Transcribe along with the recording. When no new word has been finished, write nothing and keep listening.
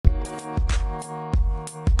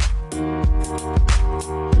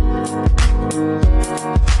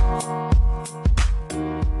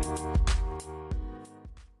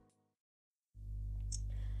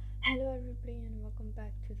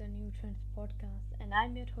podcast, and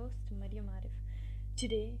I'm your host Mariam Arif.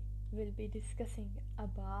 Today we'll be discussing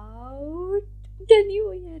about the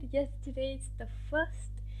new year. Yes, today is the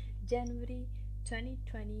 1st January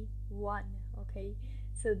 2021. Okay,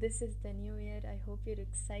 so this is the new year. I hope you're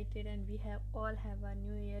excited, and we have all have our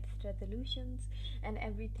New Year's resolutions and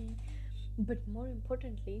everything. But more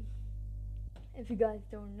importantly, if you guys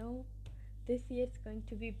don't know, this year is going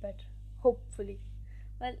to be better, hopefully.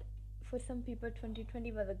 Well, for some people,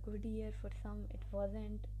 2020 was a good year, for some, it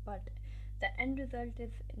wasn't, but the end result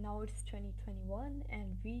is now it's 2021,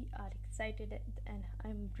 and we are excited. And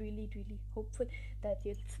I'm really, really hopeful that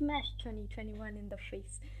you'll smash 2021 in the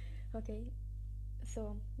face. Okay,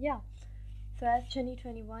 so yeah, so as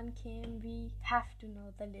 2021 came, we have to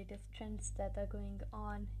know the latest trends that are going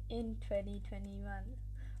on in 2021.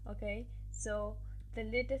 Okay, so the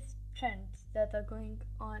latest trends that are going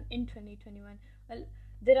on in 2021. Well,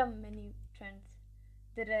 there are many trends.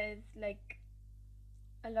 There is like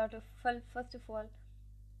a lot of, well, first of all,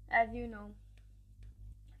 as you know,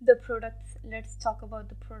 the products. Let's talk about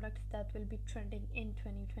the products that will be trending in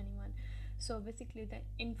 2021. So basically, the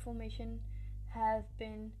information has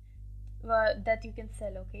been that you can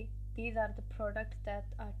sell. Okay, these are the products that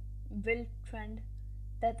are will trend,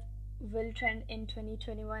 that will trend in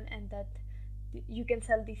 2021, and that you can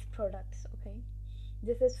sell these products. Okay,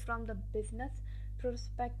 this is from the business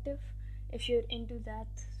perspective if you're into that.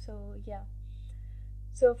 So yeah,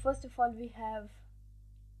 so first of all, we have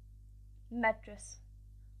mattress.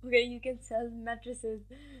 Okay, you can sell mattresses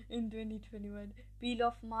in 2021. Peel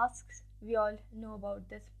off masks, we all know about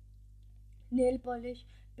this. Nail polish,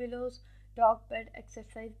 pillows, dog bed,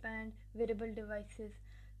 exercise band, wearable devices.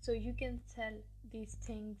 So you can sell these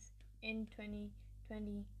things in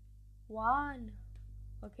 2021.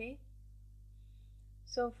 Okay,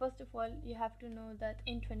 so first of all, you have to know that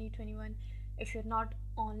in 2021, if you're not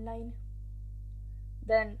online,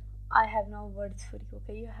 then I have no words for you.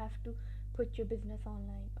 Okay, you have to put your business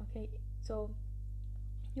online. Okay, so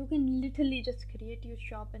you can literally just create your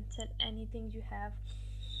shop and sell anything you have,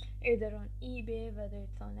 either on eBay, whether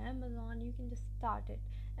it's on Amazon. You can just start it.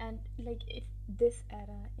 And like, it's this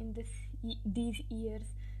era, in these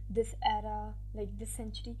years, this era, like this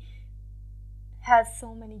century, has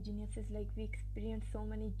so many geniuses. Like, we experience so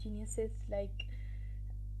many geniuses, like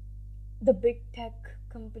the big tech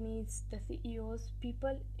companies, the CEOs,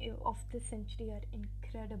 people of this century are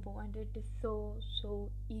incredible, and it is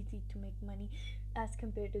so easy to make money as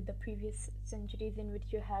compared to the previous centuries in which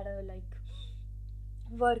you had to like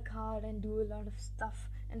work hard and do a lot of stuff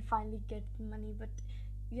and finally get money. But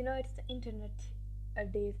it's the internet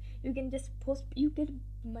days. You can just post, you get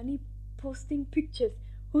money posting pictures.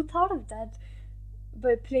 Who thought of that?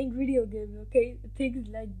 By playing video games. Okay, things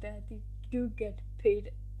like that, you do get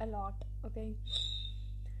paid a lot. Okay,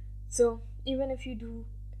 so even if you do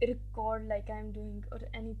record like I'm doing or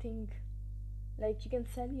anything, like, you can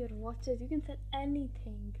sell your watches, you can sell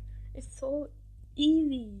anything. It's so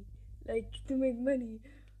easy, like, to make money.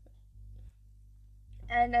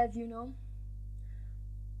 And as you know,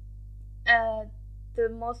 uh, the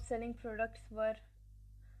most selling products were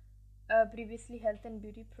previously health and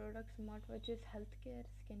beauty products, smartwatches, healthcare,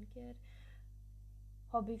 skincare,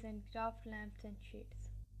 hobbies and craft, lamps and shades.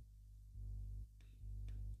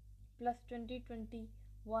 Plus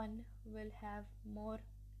 2021 will have more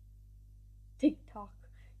TikTok.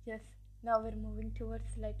 Yes, now we're moving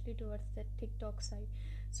towards, slightly towards the TikTok side.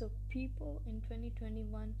 So people in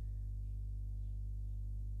 2021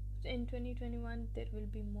 there will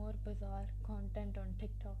be more bizarre content on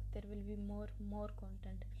TikTok. There will be more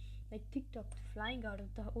content. Like, TikTok flying out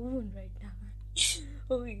of the oven right now.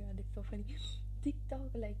 Oh my god, it's so funny.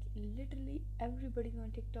 TikTok, like, literally everybody's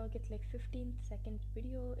on TikTok. It's like 15-second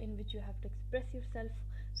video in which you have to express yourself.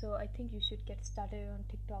 So I think you should get started on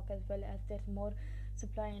TikTok as well, as there's more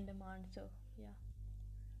supply and demand. So yeah.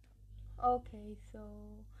 Okay, so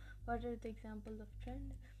what are the examples of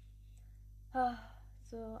trend?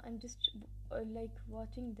 So I'm just like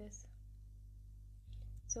watching this.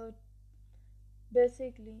 So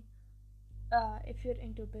basically, if you're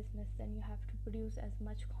into business, then you have to produce as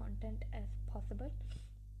much content as possible,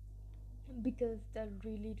 because that'll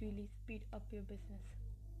really speed up your business.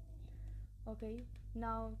 Okay,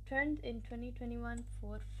 now trend in 2021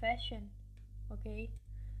 for fashion. Okay,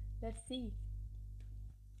 let's see.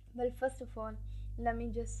 Well, first of all, let me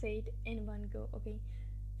just say it in one go. Okay,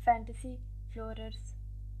 fantasy flowers.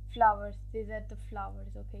 These are the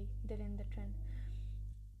flowers. Okay, they're in the trend.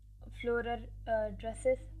 Floral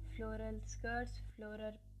dresses, floral skirts,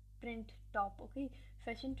 floral print top. Okay,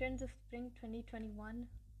 fashion trends of spring 2021.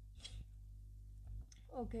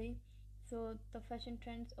 Okay, So the fashion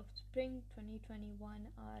trends of spring 2021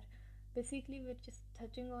 are basically we're just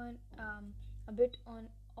touching on a bit on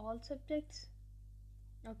all subjects.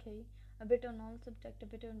 Okay, a bit on all subject, a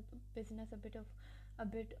bit on business, a bit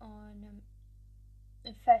on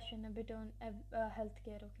fashion, a bit on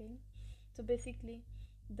healthcare. Okay, so basically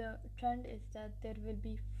the trend is that there will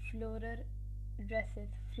be floral dresses,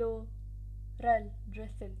 floral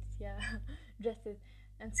dresses, yeah, dresses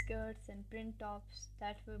and skirts and print tops.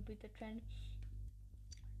 That will be the trend,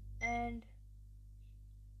 and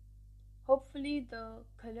hopefully the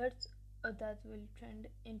colors that will trend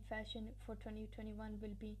in fashion for 2021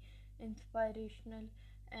 will be inspirational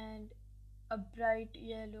and a bright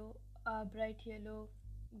yellow,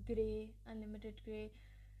 gray, unlimited gray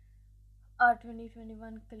are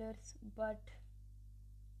 2021 colors, but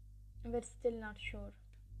we're still not sure.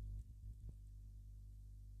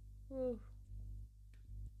 Ooh,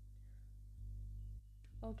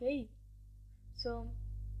 okay, so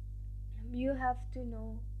you have to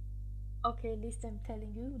know. Okay, at least I'm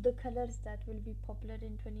telling you the colors that will be popular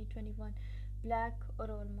in 2021, black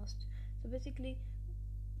or almost. So basically,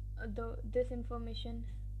 this information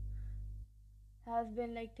has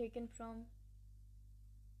been like taken from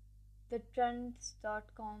the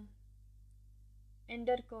trends.com,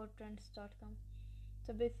 undercoretrends.com.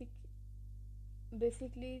 So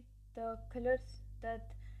basically the colors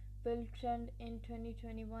that will trend in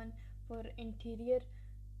 2021 for interior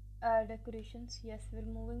decorations. Yes, we're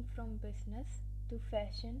moving from business to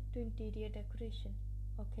fashion to interior decoration.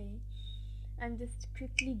 Okay, I'm just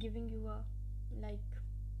quickly giving you a like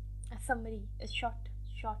a summary, a short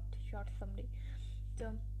summary.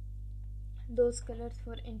 So those colors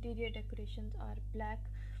for interior decorations are black,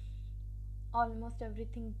 almost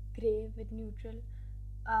everything gray with neutral,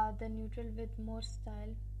 the neutral with more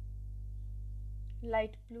style,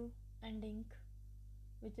 light blue and ink,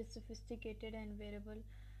 which is sophisticated and wearable,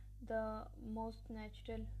 the most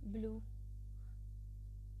natural blue,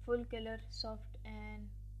 full color, soft and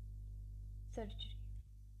surgery.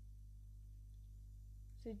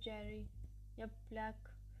 So Jerry, yep, black,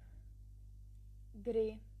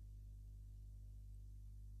 gray,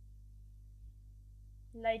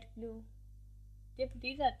 light blue. Yep,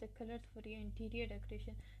 these are the colors for your interior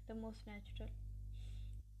decoration, the most natural.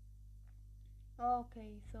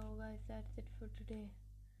 Okay, so guys, that's it for today.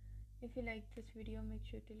 If you like this video, make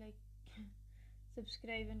sure to like,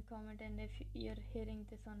 subscribe and comment, and if you're hearing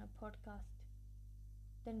this on a podcast,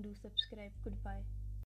 then do subscribe. Goodbye.